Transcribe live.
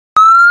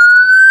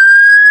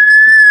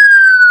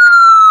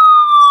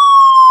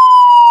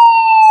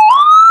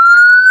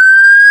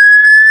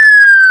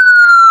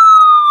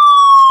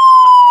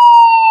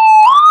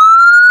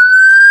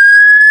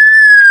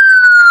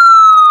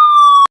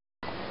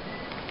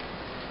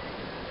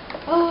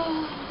Hey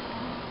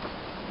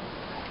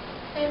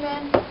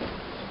man.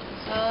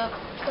 What's up?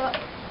 What's up?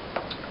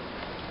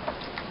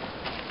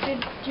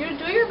 Did you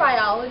do your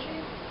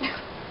biology?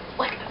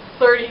 Like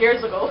 30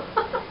 years ago.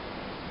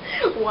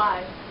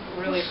 Why?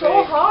 Really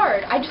so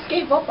hard. I just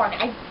gave up on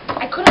it.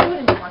 I couldn't do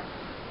it anymore.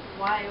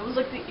 Why? It was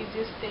like the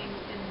easiest thing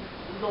in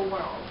the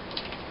world.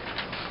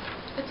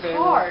 It's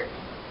hard.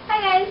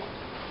 Hi guys.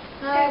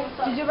 Hi. What's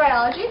up? Did you do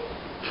biology?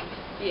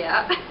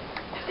 Yeah.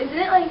 Isn't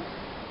it like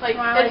it's like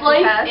 1 +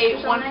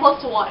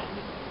 1.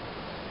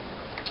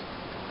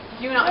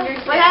 Do you not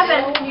understand? What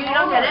happened? You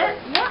don't get it?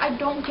 Yeah, I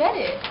don't get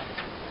it.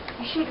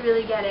 You should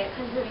really get it,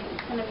 because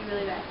it's going to be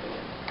really bad for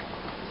you.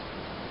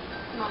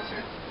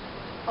 Monster.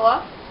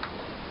 Hello?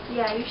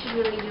 Yeah, you should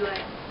really do it.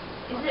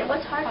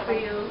 What's hard for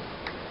you?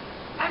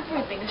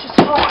 Everything is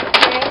just hard,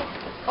 okay?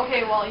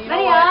 Okay, well, you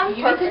know Maria, what?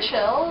 You need to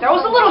chill. That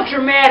was a little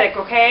dramatic,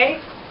 okay?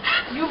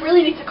 You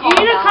really need to calm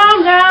You need down. to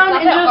calm down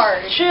It's and not that just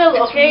hard. chill,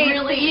 It's okay?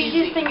 really it's the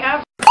easiest easy. thing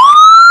ever.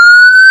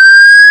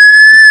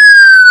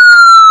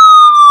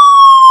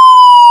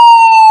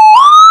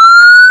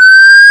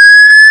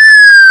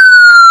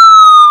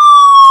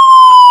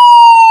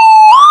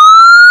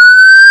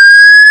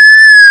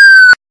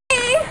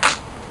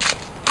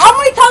 How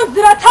many times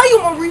did I tell you,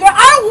 Maria?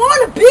 I don't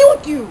want to be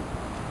with you.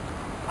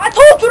 I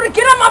told you to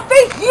get out my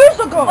face years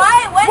ago.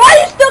 Why are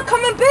you still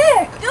coming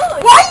back? Dude.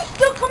 Why are you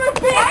still coming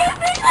back? Why are you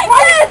being like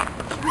this?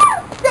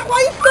 Why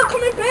are you still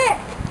coming back?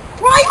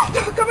 Why are you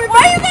still coming back?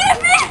 Why are you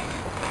gonna be?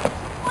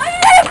 Why are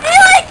you gonna be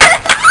like this?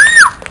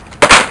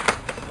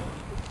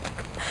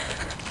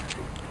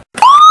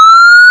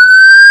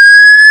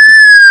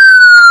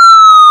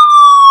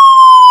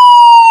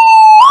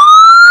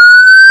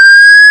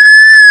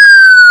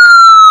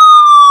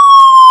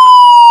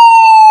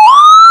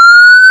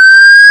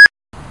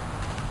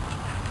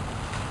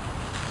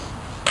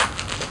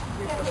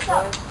 What's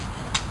up?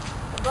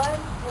 The bud?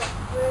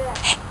 Where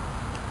at?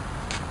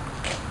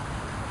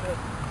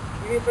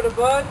 You here for the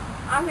bud?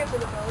 I'm here for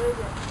the bill. Where is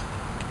it?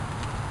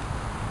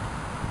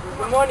 Where's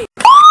the money?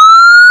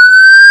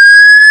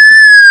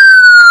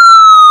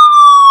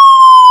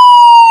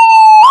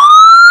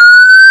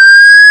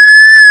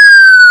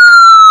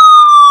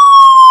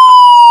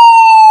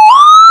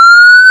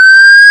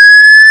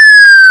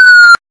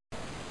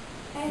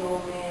 Yo,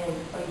 man,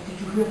 did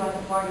you hear about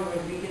the party where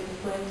Vegas is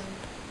place?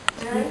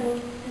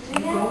 Really? This You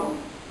weekend? go?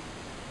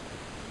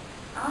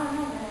 I don't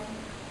know, man.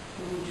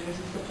 Dude,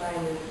 Jersey Supply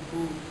and the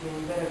booth, man.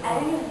 You better I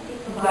come. didn't even think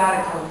You about gotta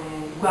that. come,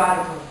 man. You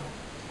gotta come.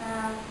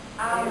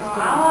 I don't It's know.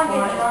 gonna I want to be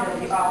get fun. drunk It's and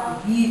gonna be off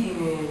stuff. the easy,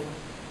 man.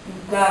 You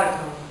gotta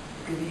come.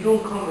 Because if you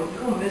don't come, you're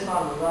gonna miss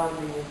out on a lot,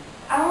 man.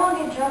 I don't want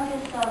to get drunk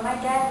and stuff. My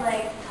dad,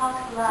 like, talks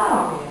a Come lot.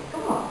 on, man.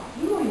 Come on.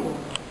 You know you want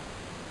to come.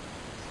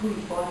 It's gonna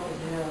be fun as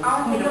hell. It's I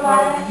don't gonna be think the about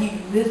party it. of the year.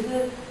 You miss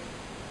it?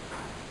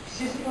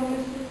 Sister, you don't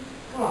miss it?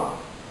 Come on.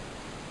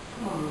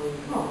 Come on, man.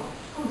 Come on.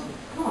 Come on.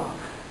 Come on.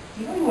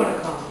 You know you want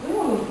to come. We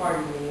don't want to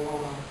party, man.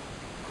 Hold on.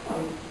 Come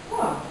on. Come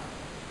on.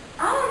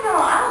 I don't know.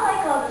 I don't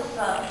like all this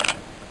stuff.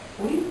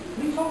 What are you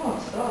talking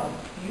about stuff?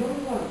 You don't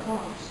even want to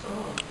come. Just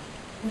come.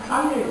 Who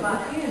I'll think cares?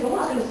 about Who it. cares? No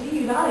one's gonna see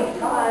you. Not I'll like think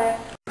about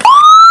it.